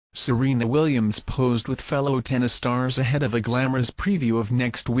Serena Williams posed with fellow tennis stars ahead of a glamorous preview of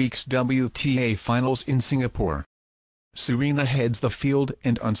next week's WTA Finals in Singapore. Serena heads the field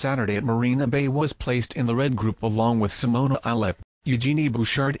and on Saturday at Marina Bay was placed in the red group along with Simona Halep, Eugenie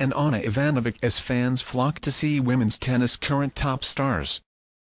Bouchard and Ivanovic as fans flocked to see women's tennis current top stars.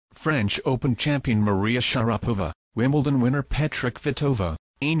 French Open champion Maria Sharapova, Wimbledon winner Petra Kvitova,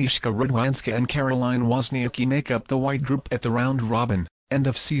 Agnieszka Radwanska and Caroline Wozniacki make up the white group at the round-robin,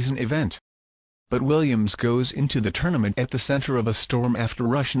 end-of-season event. But Williams goes into the tournament at the center of a storm after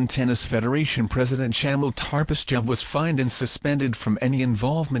Russian Tennis Federation President Shamil Tarpischev was fined and suspended from any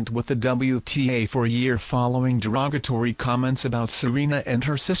involvement with the WTA for a year following derogatory comments about Serena and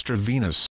her sister Venus.